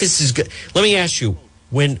 Do you think this is good? Let me ask you,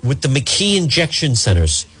 with the McKee injection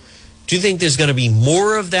centers, do you think there's going to be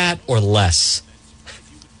more of that or less?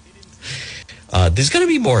 There's going to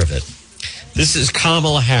be more of it. This is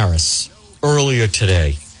Kamala Harris earlier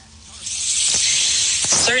today.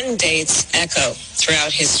 Certain dates echo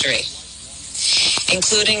throughout history,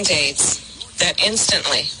 including dates that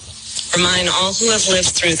instantly remind all who have lived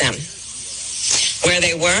through them where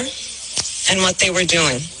they were and what they were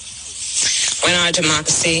doing when our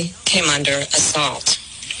democracy came under assault.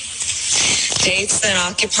 Dates that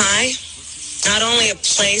occupy not only a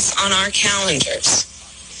place on our calendars,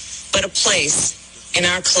 but a place in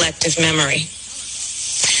our collective memory.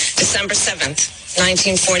 December 7th,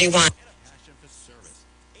 1941.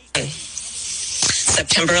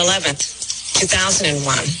 September 11th,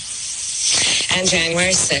 2001. And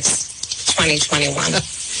January 6th, 2021.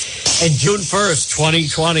 And June 1st,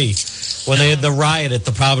 2020, when they had the riot at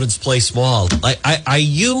the Providence Place Mall. Are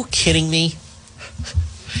you kidding me?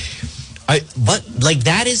 But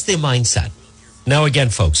that is their mindset. Now, again,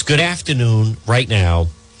 folks, good afternoon right now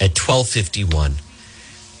at 12:51.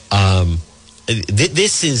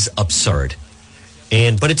 This is absurd.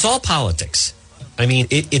 But it's all politics. I mean,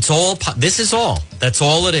 it's all, this is all. That's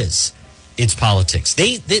all it is. It's politics.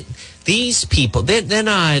 These people, they're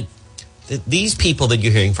not, these people that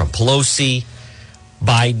you're hearing from, Pelosi,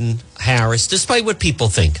 Biden, Harris, despite what people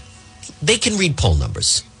think, they can read poll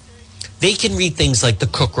numbers. They can read things like the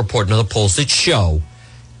Cook Report and other polls that show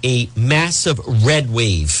a massive red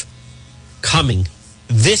wave coming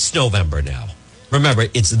this November now. Remember,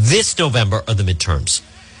 it's this November are the midterms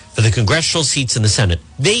for the congressional seats in the Senate.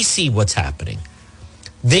 They see what's happening.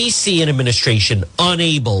 They see an administration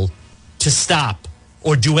unable to stop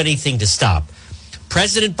or do anything to stop.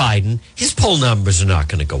 President Biden, his poll numbers are not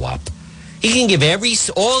going to go up. He can give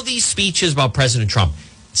all these speeches about President Trump.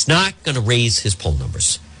 It's not going to raise his poll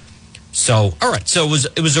numbers. So, all right. So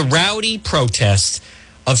it was a rowdy protest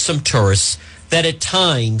of some tourists that at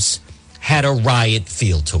times had a riot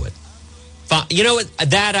feel to it. You know what?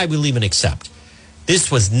 That I will even accept.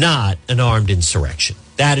 This was not an armed insurrection.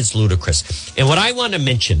 That is ludicrous. And what I want to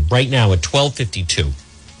mention right now at 12:52,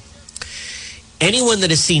 anyone that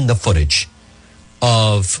has seen the footage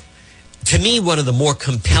of, to me, one of the more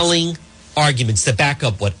compelling arguments that back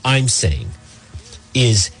up what I'm saying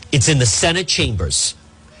is it's in the Senate chambers.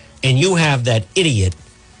 And you have that idiot,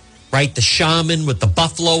 right? The shaman with the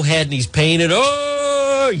buffalo head, and he's painted,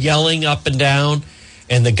 yelling up and down.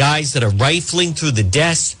 And the guys that are rifling through the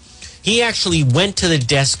desk. He actually went to the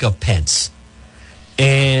desk of Pence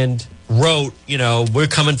and wrote, we're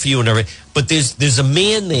coming for you and everything. But there's a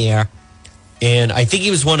man there, and I think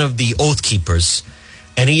he was one of the Oath Keepers.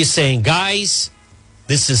 And he is saying, guys,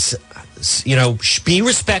 this is, be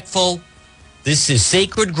respectful. This is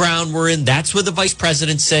sacred ground we're in. That's where the vice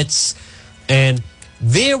president sits. And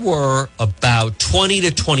there were about 20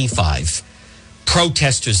 to 25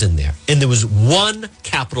 protesters in there. And there was one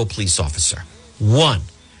Capitol Police officer. One.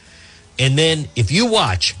 And then if you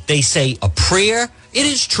watch, they say a prayer. It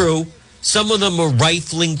is true. Some of them are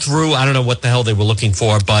rifling through. I don't know what the hell they were looking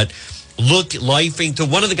for, but rifling through.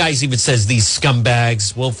 One of the guys even says, these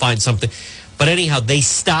scumbags, we'll find something. But anyhow, they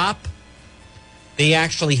stop. They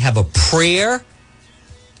actually have a prayer.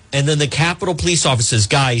 And then the Capitol Police officers,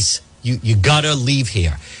 guys, you got to leave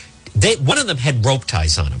here. One of them had rope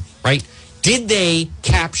ties on him, right? Did they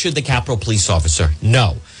capture the Capitol Police officer?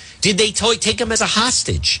 No. Did they take him as a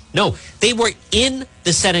hostage? No. They were in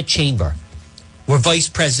the Senate chamber where Vice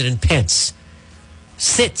President Pence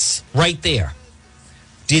sits right there.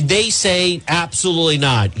 Did they say, absolutely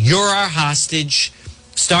not, you're our hostage,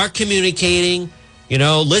 start communicating,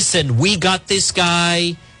 listen, we got this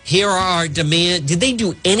guy, here are our demands. Did they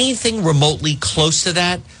do anything remotely close to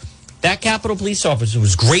that? That Capitol Police officer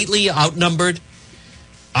was greatly outnumbered.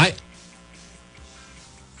 I'm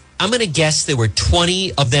going to guess there were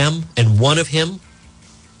 20 of them and one of him.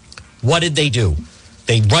 What did they do?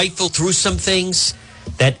 They rifled through some things.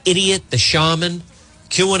 That idiot, the shaman,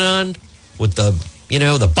 QAnon, with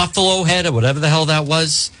the buffalo head or whatever the hell that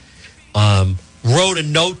was, wrote a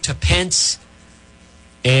note to Pence,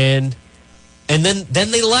 and then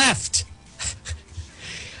they left.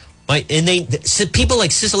 People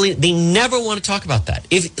like Sicily, they never want to talk about that.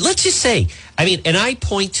 Let's just say, and I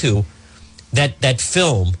point to that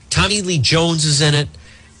film, Tommy Lee Jones is in it,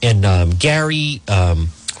 and Gary,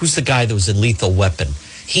 who's the guy that was in Lethal Weapon?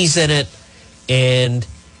 He's in it, and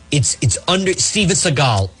it's under Steven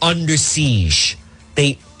Seagal, Under Siege.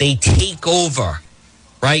 They take over,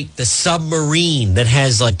 right? The submarine that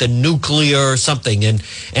has like the nuclear or something, and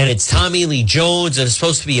it's Tommy Lee Jones, and it's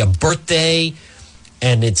supposed to be a birthday,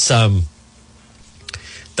 and it's the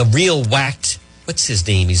real whacked. What's his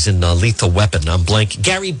name? He's in Lethal Weapon. I'm blank.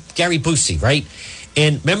 Gary Busey, right?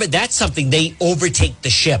 And remember, that's something. They overtake the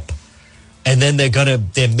ship, and then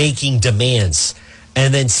they're making demands.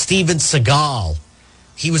 And then Steven Seagal,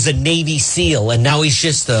 he was a Navy SEAL, and now he's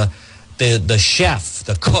just the chef,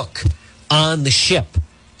 the cook on the ship,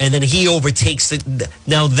 and then he overtakes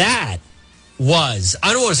Now that was,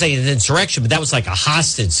 I don't want to say an insurrection, but that was like a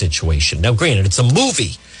hostage situation. Now, granted, it's a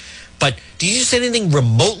movie. But did you say anything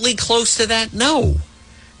remotely close to that? No.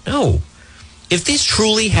 If this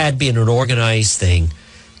truly had been an organized thing,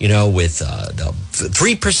 with the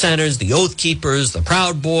Three Percenters, the Oath Keepers, the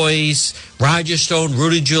Proud Boys, Roger Stone,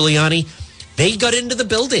 Rudy Giuliani, they got into the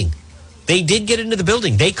building. They did get into the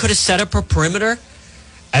building. They could have set up a perimeter.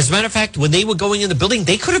 As a matter of fact, when they were going in the building,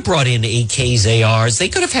 they could have brought in AKs, ARs. They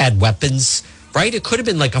could have had weapons, right? It could have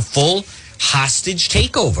been like a full hostage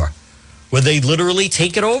takeover where they literally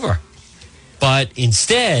take it over. But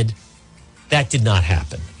instead, that did not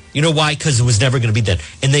happen. You know why? Because it was never going to be that.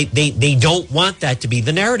 And they don't want that to be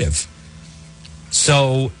the narrative.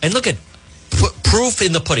 So, and look at proof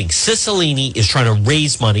in the pudding. Cicilline is trying to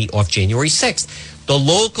raise money off January 6th. The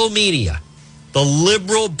local media, the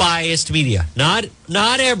liberal biased media, not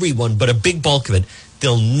everyone, but a big bulk of it,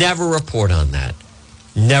 they'll never report on that.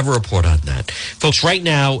 Never report on that. Folks, right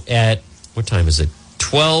now at, what time is it?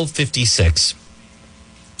 12:56.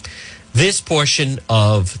 This portion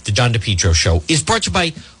of the John DePetro Show is brought to you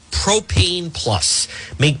by Propane Plus.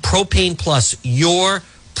 Make Propane Plus your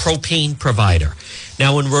propane provider.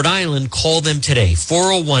 Now, in Rhode Island, call them today,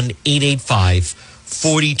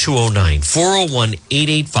 401-885-4209.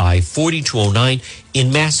 401-885-4209.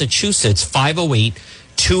 In Massachusetts,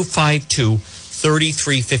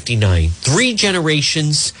 508-252-3359. 3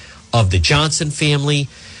 generations of the Johnson family,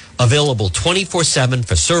 available 24/7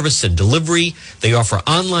 for service and delivery. They offer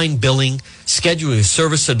online billing, scheduling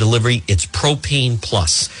service and delivery. It's Propane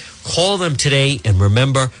Plus. Call them today, and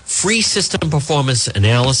remember, free system performance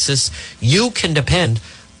analysis. You can depend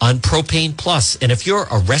on Propane Plus. And if you're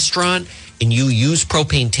a restaurant and you use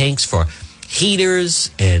propane tanks for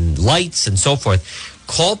heaters and lights and so forth,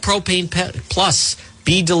 call Propane Plus.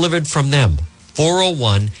 Be delivered from them.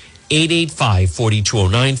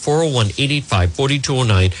 401-885-4209,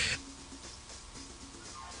 401-885-4209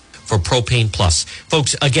 for Propane Plus.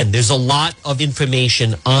 Folks, again, there's a lot of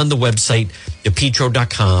information on the website,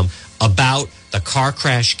 DePetro.com, about the car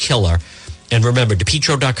crash killer. And remember,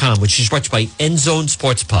 DePetro.com, which is brought to you by End Zone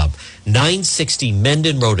Sports Pub, 960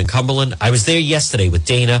 Mendon Road in Cumberland. I was there yesterday with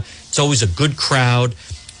Dana. It's always a good crowd.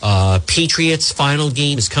 Patriots' final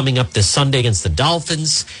game is coming up this Sunday against the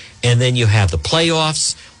Dolphins. And then you have the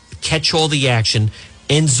playoffs. Catch all the action.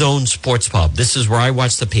 End Zone Sports Pub. This is where I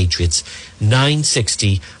watch the Patriots.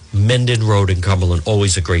 960 Mendon Road in Cumberland.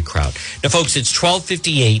 Always a great crowd. Now, folks, it's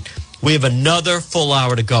 12:58. We have another full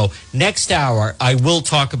hour to go. Next hour, I will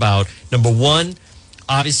talk about, number one,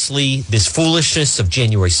 obviously, this foolishness of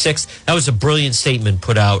January 6th. That was a brilliant statement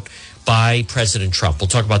put out by President Trump. We'll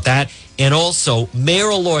talk about that. And also, Mayor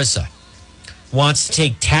Elorza wants to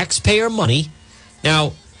take taxpayer money.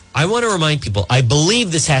 Now, I want to remind people, I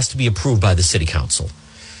believe this has to be approved by the city council.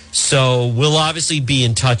 So we'll obviously be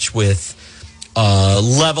in touch with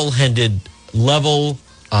level-minded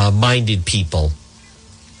people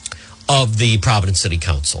of the Providence City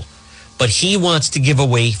Council. But he wants to give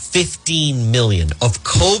away $15 million of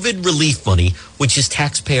COVID relief money, which is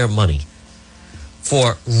taxpayer money,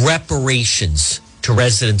 for reparations to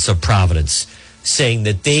residents of Providence, saying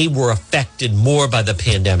that they were affected more by the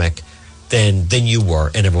pandemic than you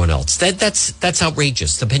were and everyone else. That's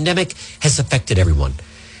outrageous. The pandemic has affected everyone.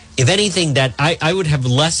 If anything, that I would have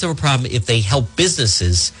less of a problem if they help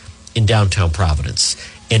businesses in downtown Providence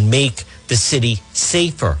and make the city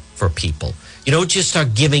safer for people. You don't just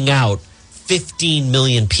start giving out 15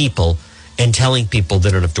 million people and telling people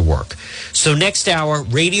they don't have to work. So next hour,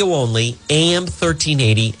 radio only, AM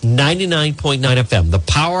 1380, 99.9 FM. The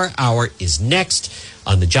Power Hour is next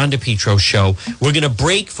on the John DePetro Show. We're going to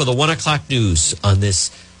break for the 1 o'clock news on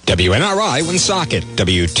this WNRI Woonsocket,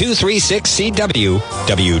 W236CW,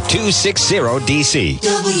 W260DC.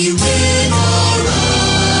 WNRI.